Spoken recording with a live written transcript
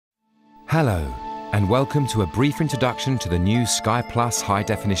Hello, and welcome to a brief introduction to the new Sky+ High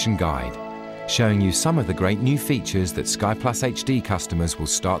Definition Guide, showing you some of the great new features that Sky+ HD customers will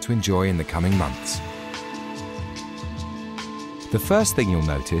start to enjoy in the coming months. The first thing you'll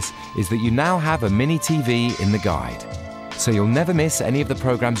notice is that you now have a mini TV in the guide, so you'll never miss any of the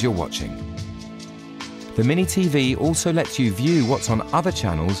programs you're watching. The mini TV also lets you view what's on other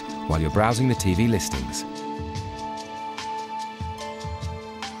channels while you're browsing the TV listings.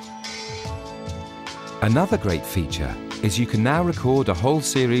 Another great feature is you can now record a whole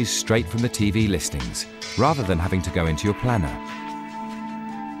series straight from the TV listings, rather than having to go into your planner.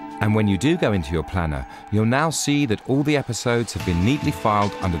 And when you do go into your planner, you'll now see that all the episodes have been neatly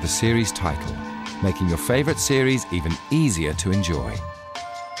filed under the series title, making your favourite series even easier to enjoy.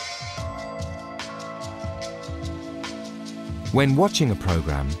 When watching a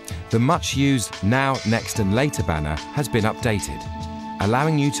programme, the much-used Now, Next and Later banner has been updated,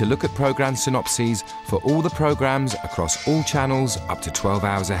 allowing you to look at programme synopses for all the programmes across all channels up to 12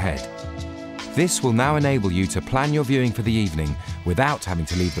 hours ahead. This will now enable you to plan your viewing for the evening without having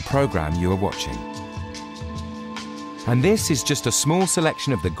to leave the programme you are watching. And this is just a small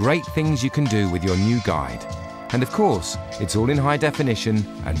selection of the great things you can do with your new guide. And of course, it's all in high definition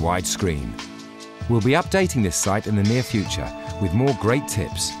and widescreen. We'll be updating this site in the near future with more great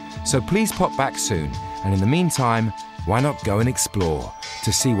tips, so please pop back soon, and in the meantime, why not go and explore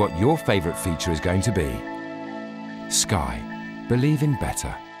to see what your favourite feature is going to be? Sky. Believe in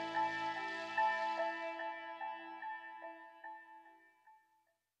better.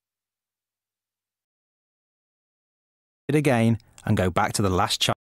 It again and go back to the last chart.